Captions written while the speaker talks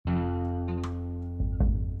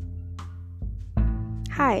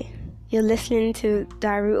Hi, you're listening to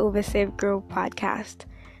Diary Over Save Girl podcast,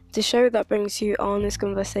 the show that brings you honest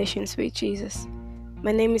conversations with Jesus.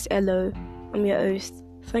 My name is Elo. I'm your host.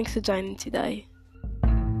 Thanks for joining today.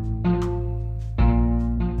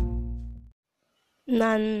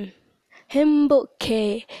 난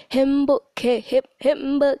행복해.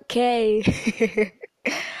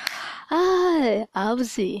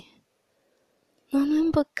 아버지. 난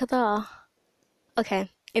행복하다. Okay,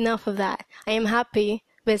 enough of that. I am happy,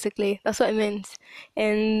 basically. That's what it means.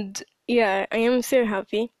 And yeah, I am so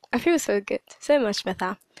happy. I feel so good. So much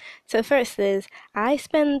better. So first is, I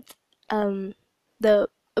spent a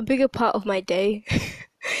bigger part of my day,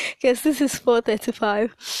 because this is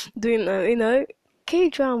 4:35, doing,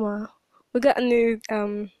 K-drama. We got a new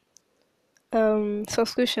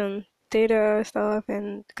subscription, data stuff,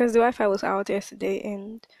 and because the Wi-Fi was out yesterday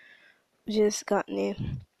and just got new.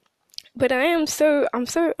 But I'm so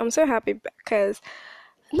happy because,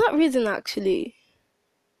 not reason actually,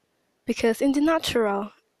 because in the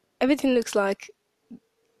natural, everything looks like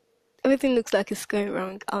it's going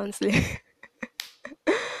wrong, honestly.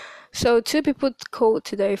 So 2 people called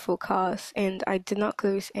today for cars, and I did not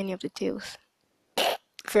close any of the deals.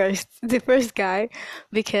 The first guy,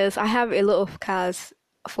 because I have a lot of cars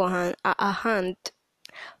a hand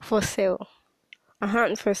for sale,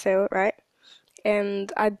 right?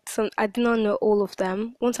 And I did not know all of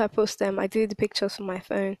them. Once I post them, I do the pictures on my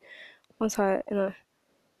phone. So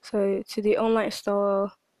to the online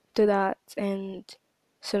store, do that, and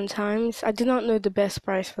sometimes I did not know the best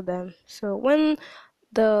price for them. So when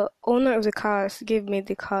the owner of the cars gave me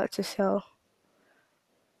the car to sell,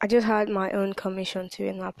 I just had my own commission to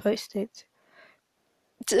it, and I posted.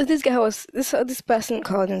 This person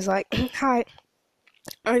called and was like, "Hi,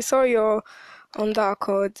 I saw your Honda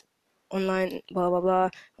Accord online, blah blah blah."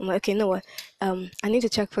 I'm like, "Okay, you know what? I need to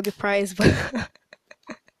check for the price, but."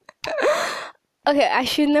 Okay, I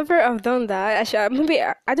should never have done that.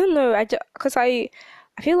 I don't know. I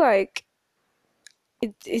feel like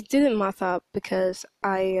it didn't matter because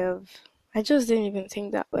I just didn't even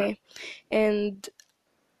think that way, and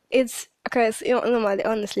it's because normally,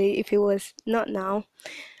 honestly, if it was not now,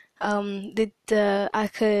 I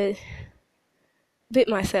could beat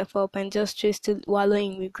myself up and just choose to wallow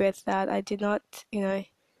in regrets that I did not,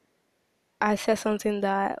 I said something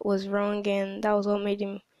that was wrong, and that was what made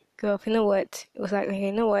him go off. You know what? It was like, okay,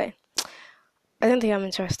 you know what? I don't think I'm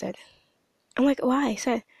interested. I'm like, why? He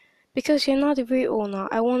said, because you're not the real owner.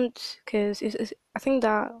 Because I think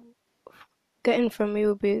that getting from me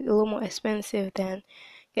would be a little more expensive than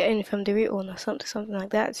getting from the real owner, something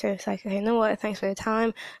like that. So it's like, okay, you know what? Thanks for your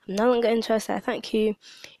time. I'm no longer interested. Thank you.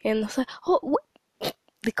 And I was like, oh, what?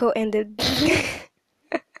 The call ended.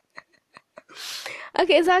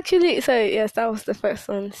 Okay, it's actually, so yes, that was the first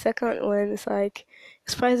one. Second one is like,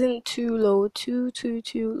 it's pricing too low, too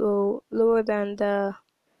low, lower than the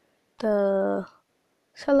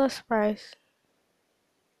seller's price,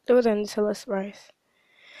 lower than the seller's price.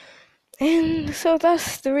 And so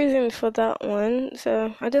that's the reason for that one.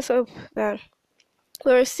 So I just hope that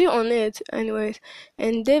we're still on it anyways.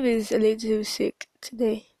 And Dave is a little sick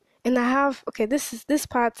today. And this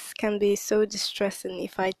part can be so distressing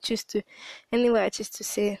if I choose to, anyway, I choose to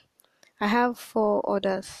say, I have 4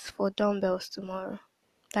 orders for dumbbells tomorrow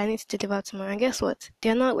that I need to deliver tomorrow. And guess what?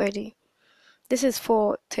 They're not ready. This is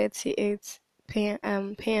 4:38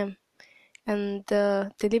 p.m. And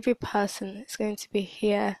the delivery person is going to be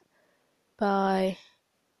here by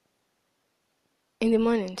in the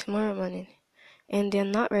morning, tomorrow morning. And they're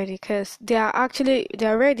not ready because they're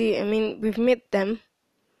ready. I mean, we've made them,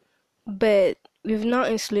 but we've not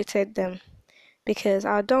insulated them because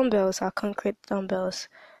our dumbbells are concrete dumbbells,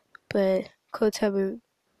 but coated with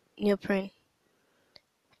neoprene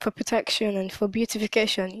for protection and for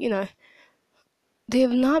beautification. They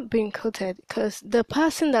have not been coated because the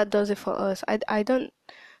person that does it for us, I don't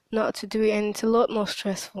know how to do it, and it's a lot more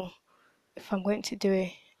stressful if I'm going to do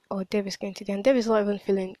it or Dave is going to do it. And Dave is not even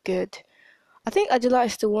feeling good. I think Adela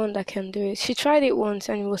is the one that can do it. She tried it once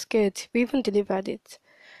and it was good. We even delivered it.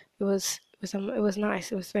 It was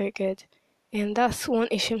nice. It was very good. And that's one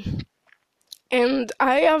issue. And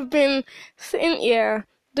I have been sitting here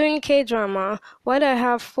doing K-drama while I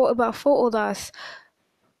have about 4 others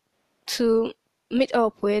to meet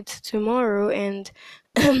up with tomorrow, and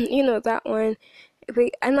that one.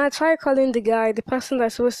 And I tried calling the guy, the person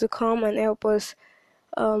that's supposed to come and help us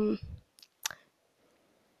do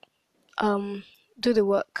the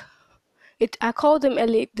work. I called him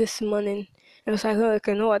early this morning. And I was like, oh,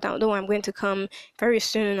 okay, no, I don't know. I'm going to come very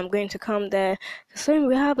soon. I'm going to come there. So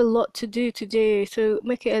we have a lot to do today, so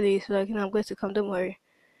make it early. So I'm going to come. Don't worry.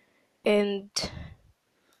 And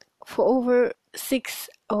for over 6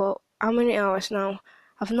 or how many hours now.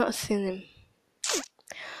 I've not seen him.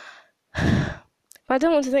 But I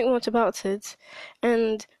don't want to think much about it.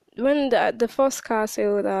 And when the first car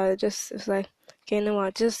sailed, I just was like, okay, you know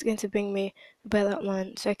what, just going to bring me a better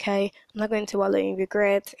lunch, okay? I'm not going to wallow in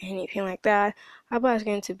regret, anything like that. Abba is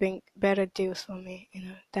going to bring better deals for me,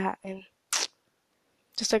 that, and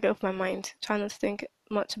just took it off my mind, trying not to think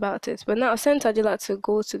much about it. But now I sent Adila to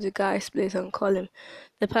go to the guy's place and call him,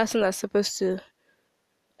 the person that's supposed to,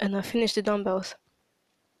 finish the dumbbells.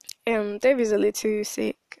 Dave is a little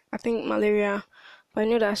sick. I think malaria. But I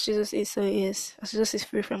know that Jesus is, so yes. Jesus is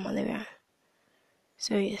free from malaria.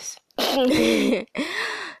 So yes. So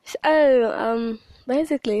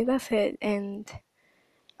basically that's it. And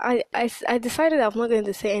I decided I'm not going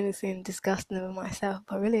to say anything disgusting about myself,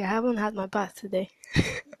 but really I haven't had my bath today.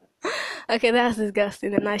 Okay, that's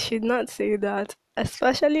disgusting, and I should not say that,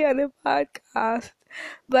 especially on a podcast.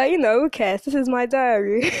 But who cares? This is my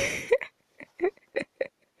diary.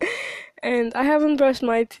 And I haven't brushed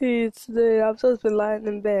my teeth today. I've just been lying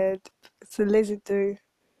in bed. It's a lazy day,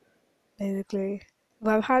 basically.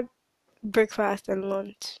 But I've had breakfast and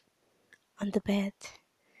lunch on the bed.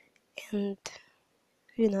 And,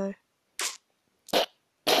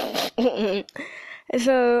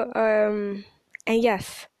 So, and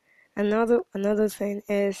yes, another thing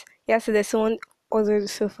is, yesterday someone ordered a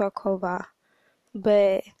sofa cover.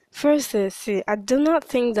 But first, see, I do not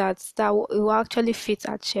think that will actually fit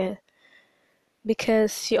our chair.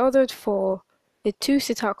 Because she ordered for a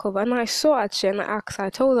 2-seater cover, and I saw a chair and I asked her, I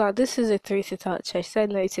told her this is a 3-seater chair. She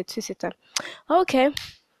said no, it's a 2-seater. Okay,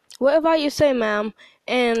 whatever you say, ma'am.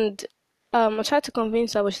 And I tried to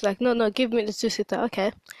convince her, but she's like, no, give me the 2-seater.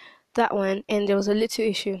 Okay, that one. And there was a little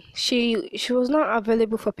issue. She was not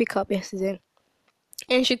available for pickup yesterday.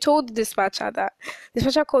 And she told the dispatcher that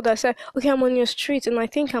dispatcher called her, said, okay, I'm on your street and I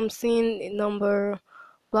think I'm seeing a number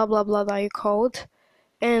blah blah blah that you called.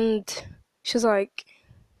 And she's like,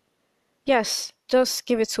 yes, just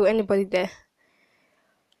give it to anybody there.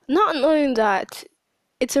 Not knowing that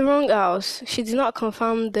it's a wrong house. She did not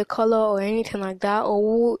confirm the color or anything like that, or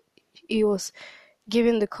who he was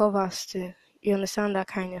giving the covers to. You understand, that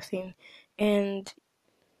kind of thing. And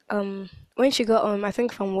when she got home, I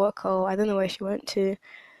think from work, or I don't know where she went to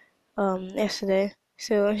yesterday.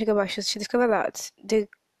 So when she got back, she discovered that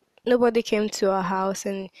nobody came to her house,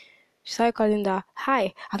 and she started calling that,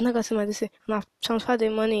 hi, I've not gotten my this, and I've transferred the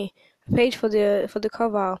money, paid for the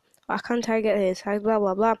cover. I can't get it, blah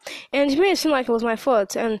blah blah. And she made it seem like it was my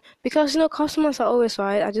fault. And because customers are always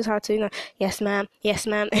right, I just had to, yes ma'am, yes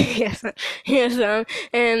ma'am, yes ma'am, yes ma'am.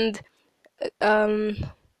 And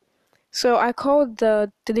so I called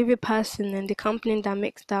the delivery person and the company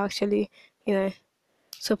that actually,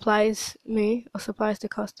 supplies me or supplies the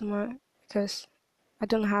customer, because I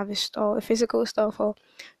don't have a physical store for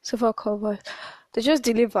sofa covers. They just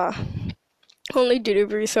deliver, only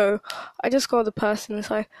delivery. So I just called the person. It's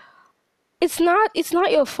like, it's not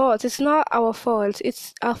your fault. It's not our fault.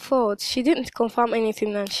 It's our fault. She didn't confirm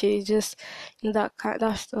anything, and she just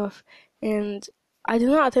that stuff. And I did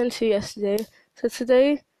not attend to yesterday. So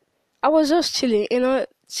today I was just chilling,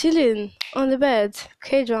 chilling on the bed,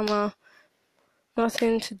 K-drama,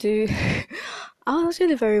 nothing to do. I was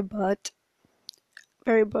really very bored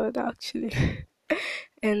actually.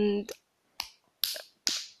 And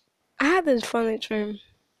I had a funny dream.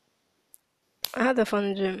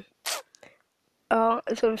 So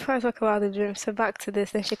before I talk about the dream, so back to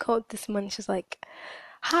this. Then she called this morning. She's like,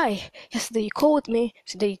 hi, yesterday you called me.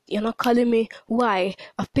 Today you're not calling me. Why?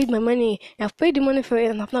 I've paid my money. I've paid the money for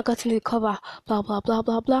it, and I've not gotten the cover. Blah blah blah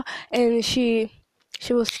blah blah. And she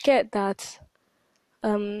was scared that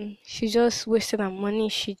she just wasted her money.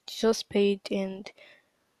 She just paid, and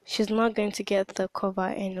she's not going to get the cover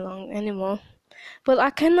anymore. But I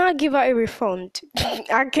cannot give her a refund.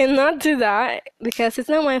 I cannot do that because it's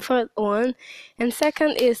not my fault, one. And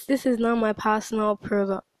second is, this is not my personal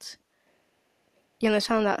product. You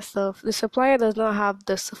understand that stuff? The supplier does not have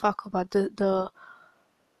the sofa cover.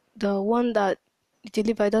 The one that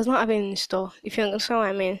delivered does not have it in store. If you understand what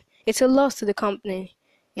I mean. It's a loss to the company.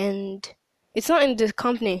 And it's not in the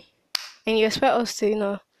company. And you expect us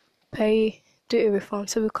to, do a refund.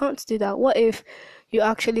 So we can't do that. What if you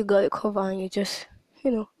actually got a cover and you just,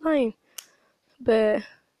 lying? But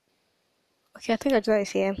okay, I think Adela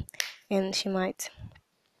is here, and she might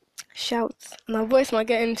shout. My voice might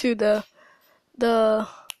get into the.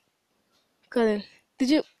 Colin, is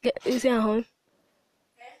he at home?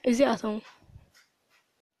 Is he at home?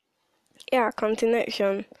 Yeah,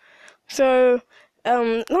 continuation. So,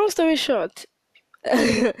 long story short,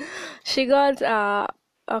 she got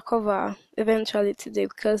our cover eventually today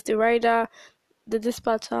because the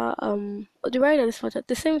dispatcher,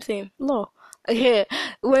 the same thing, law. Yeah,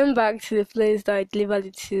 went back to the place that I delivered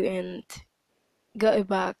it to and got it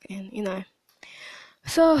back, and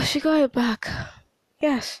so she got it back.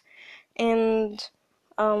 Yes, and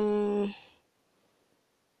um,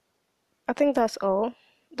 I think that's all.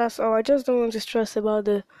 That's all. I just don't want to stress about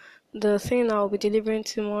the thing I'll be delivering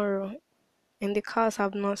tomorrow, and the cars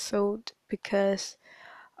have not sold because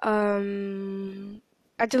Adela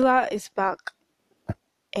is back,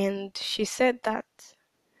 and she said that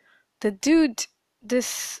the dude,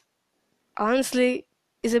 this honestly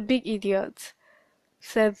is a big idiot.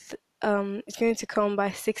 Said it's going to come by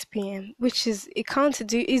 6 p.m., which is it can't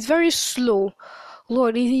do. It's very slow.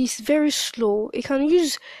 Lord, it is very slow. It can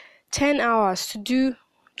use 10 hours to do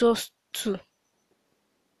just two.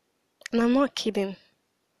 And I'm not kidding.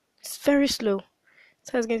 It's very slow.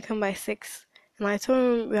 So it's going to come by 6. And I told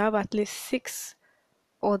him we have at least 6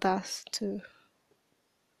 orders to,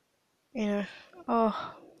 you know.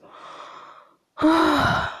 Oh,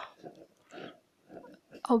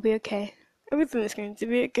 I'll be okay. Everything is going to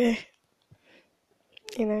be okay.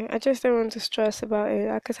 I just don't want to stress about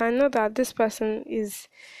it because I know that this person is,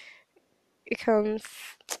 it can,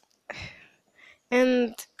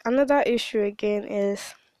 and another issue again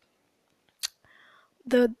is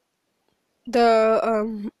the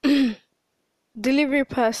delivery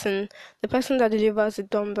person, the person that delivers the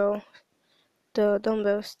dumbbells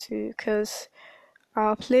to, because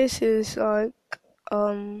our place is like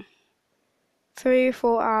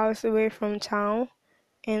 3-4 hours away from town,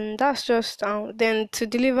 and that's just then to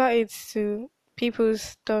deliver it to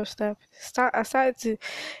people's doorstep. It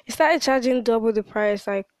started charging double the price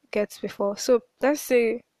I get before. So let's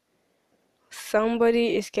say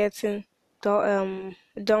somebody is getting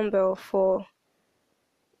dumbbell for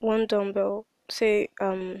one dumbbell, say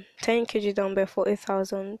 10 kg dumbbell for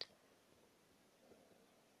 8,000,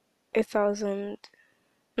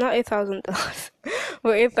 not $8,000,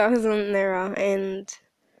 but 8,000 naira, and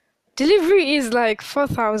delivery is like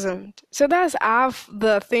 4,000. So that's half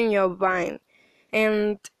the thing you're buying.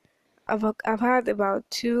 And I've had about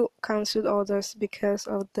 2 cancelled orders because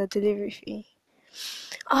of the delivery fee.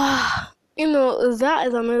 That is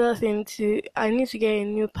another thing too. I need to get a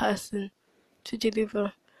new person to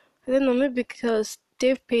deliver. I don't know, maybe because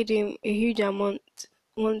they've paid him a huge amount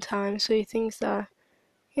one time, so he thinks that,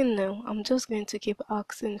 I'm just going to keep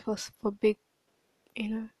asking for big,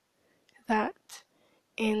 that.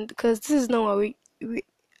 And because this is not what we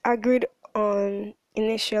agreed on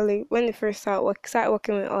initially when they first started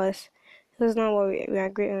working with us. This is not what we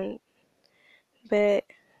agreed on. But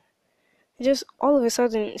just all of a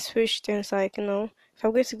sudden switched, and it's like, if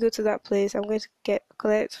I'm going to go to that place, I'm going to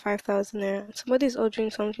collect 5,000 there. Somebody's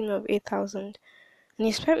ordering something of 8,000, and you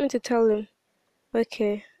expect me to tell him,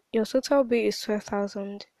 okay, your total bill is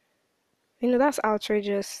 12,000. That's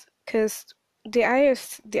outrageous. Because I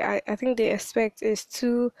think they expect is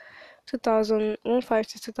 2,000, 1,500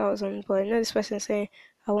 to 2,000, but now this person saying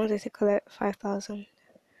I wanted to collect 5,000,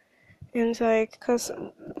 and it's like, because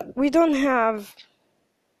we don't have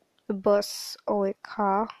a bus or a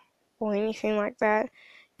car or anything like that,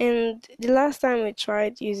 and the last time we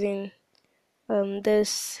tried using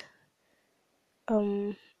this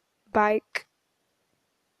bike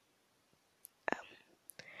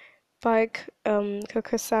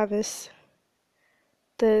courier service,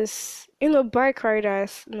 this bike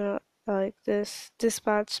riders, like this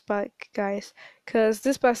dispatch bike guys, because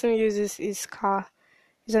this person uses his car.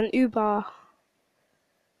 It's an Uber,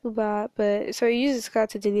 but so he uses his car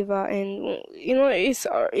to deliver, and it's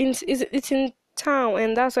in town,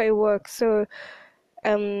 and that's how it works. So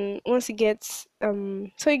once he gets so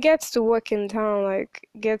he gets to work in town, like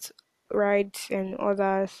gets rides and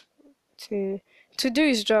others to do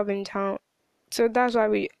his job in town. So that's why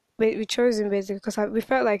we chose him basically, because we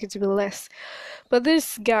felt like it would be less. But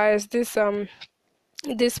these guys, dispatch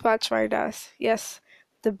riders, yes,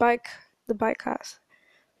 the bikers,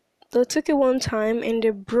 they took it one time and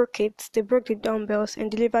they broke it. They broke the dumbbells and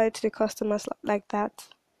delivered it to the customers like that.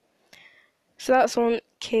 So that's one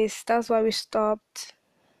case. That's why we stopped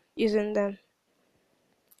using them.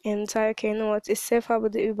 And it's like, okay, you know what? It's safer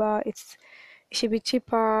with the Uber. It should be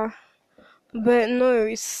cheaper. But no,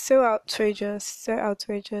 it's so outrageous,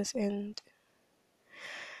 and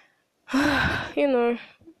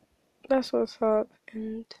that's what's up.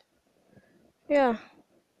 And yeah,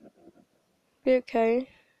 be okay,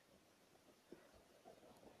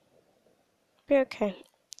 be okay.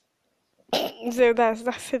 So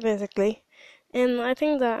that's it basically. And I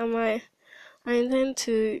think that I intend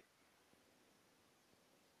to,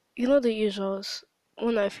 the usuals.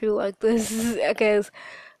 when I feel like this, because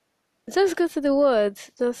just go to the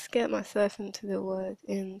words, just get myself into the word.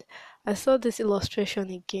 And I saw this illustration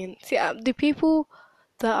again. See, the people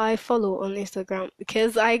that I follow on Instagram,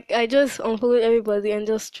 because I just unfollowed everybody and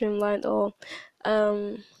just streamlined or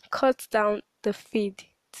cut down the feed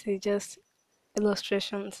to just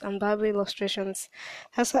illustrations and Bible illustrations.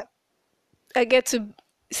 That's like I get to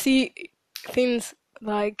see things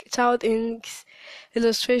like child inks,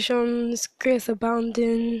 illustrations, Grace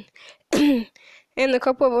Abounding, and a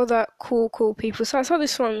couple of other cool people. So I saw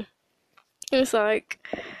this one. It's like,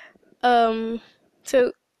 so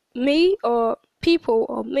me or people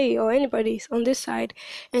or me or anybody's on this side,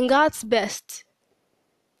 and God's best,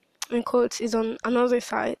 in quotes, is on another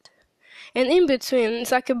side. And in between,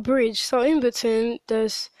 it's like a bridge. So in between,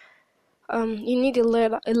 there's you need a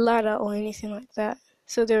ladder or anything like that.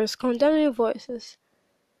 So there's condemning voices.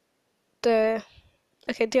 There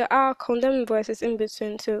are condemning voices in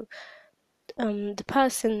between to the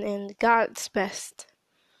person and God's best.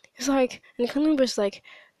 It's like, and the condemning voice is like,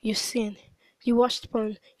 you sin, you watched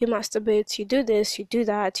porn, you masturbate, you do this, you do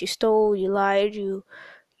that, you stole, you lied, you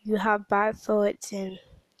have bad thoughts, and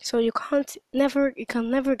so you can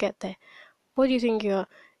never get there. What do you think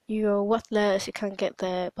you're worthless, you can't get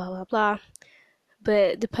there, blah blah blah.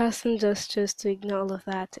 But the person just chose to ignore all of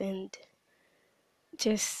that and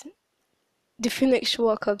just the finished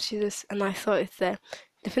work of Jesus, and I thought it's there.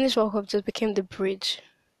 The finished work of just became the bridge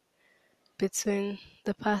between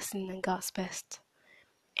the person and God's best.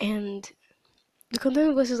 And the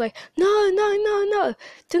condemning voice is like, no,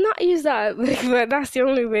 do not use that. But that's the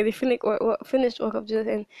only way. The finished work of Jesus,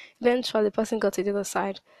 and eventually the person got to the other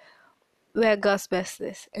side where God's best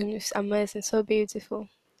is, and it's amazing, so beautiful.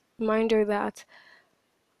 Reminder that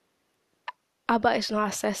Abba is not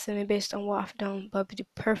assessing me based on what I've done, but the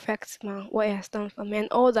perfect man, what he has done for me, and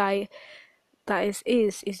all that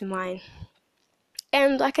is mine.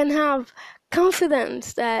 And I can have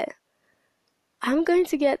confidence that I'm going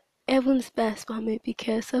to get heaven's best for me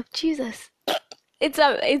because of Jesus. It's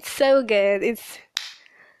so good. It's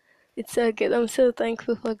so good. I'm so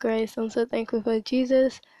thankful for grace. I'm so thankful for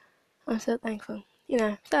Jesus. I'm so thankful.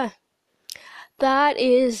 So that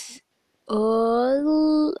is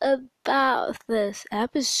all about this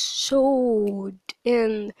episode.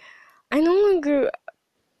 And I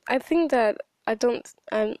think that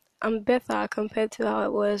I'm better compared to how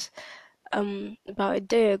it was about a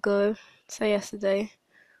day ago, say yesterday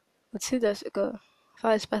or 2 days ago. If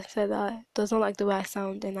I was person said that does not like the way I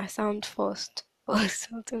sound and I sound forced or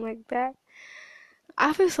something like that,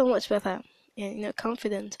 I feel so much better and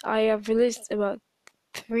confident. I have released about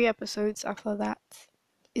 3 episodes after that.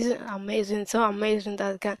 Isn't it amazing? So amazing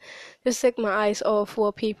that I can just take my eyes off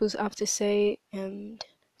what people have to say and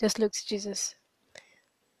just look to Jesus,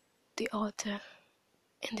 the author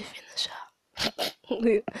and the finisher.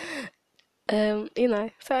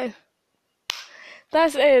 So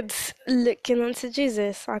that's it. Looking unto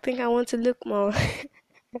Jesus. I think I want to look more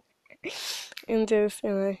in this,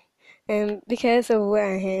 and because of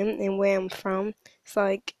where I am and where I'm from, it's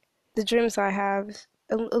like the dreams I have.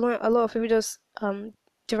 A lot of people just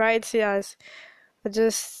deride it as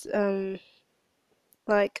just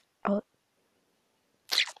like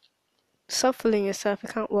suffering yourself. You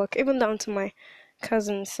can't walk. Even down to my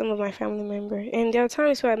cousins, some of my family members, and there are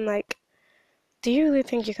times where I'm like, do you really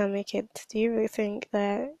think you can make it? Do you really think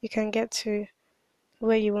that you can get to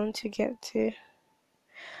where you want to get to?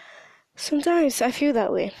 Sometimes I feel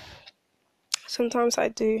that way. Sometimes I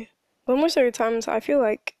do. But most of the times I feel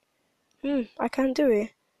like, I can't do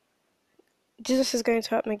it. Jesus is going to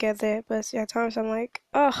help me get there. But there are times I'm like,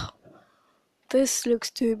 this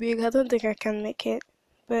looks too big. I don't think I can make it.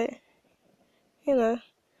 But,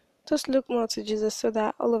 just look more to Jesus so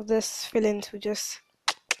that all of these feelings will just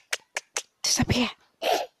disappear.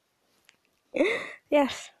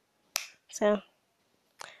 Yes. So,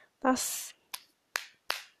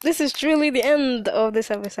 this is truly the end of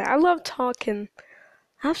this episode. I love talking.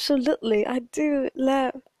 Absolutely, I do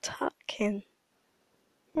love talking.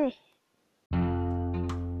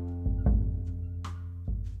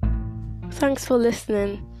 Thanks for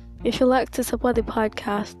listening. If you'd like to support the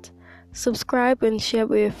podcast, subscribe and share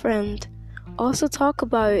with a friend. Also talk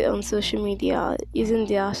about it on social media using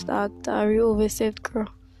the hashtag #DiaryOfASavedGirl.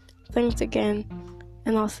 Thanks again,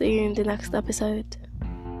 and I'll see you in the next episode.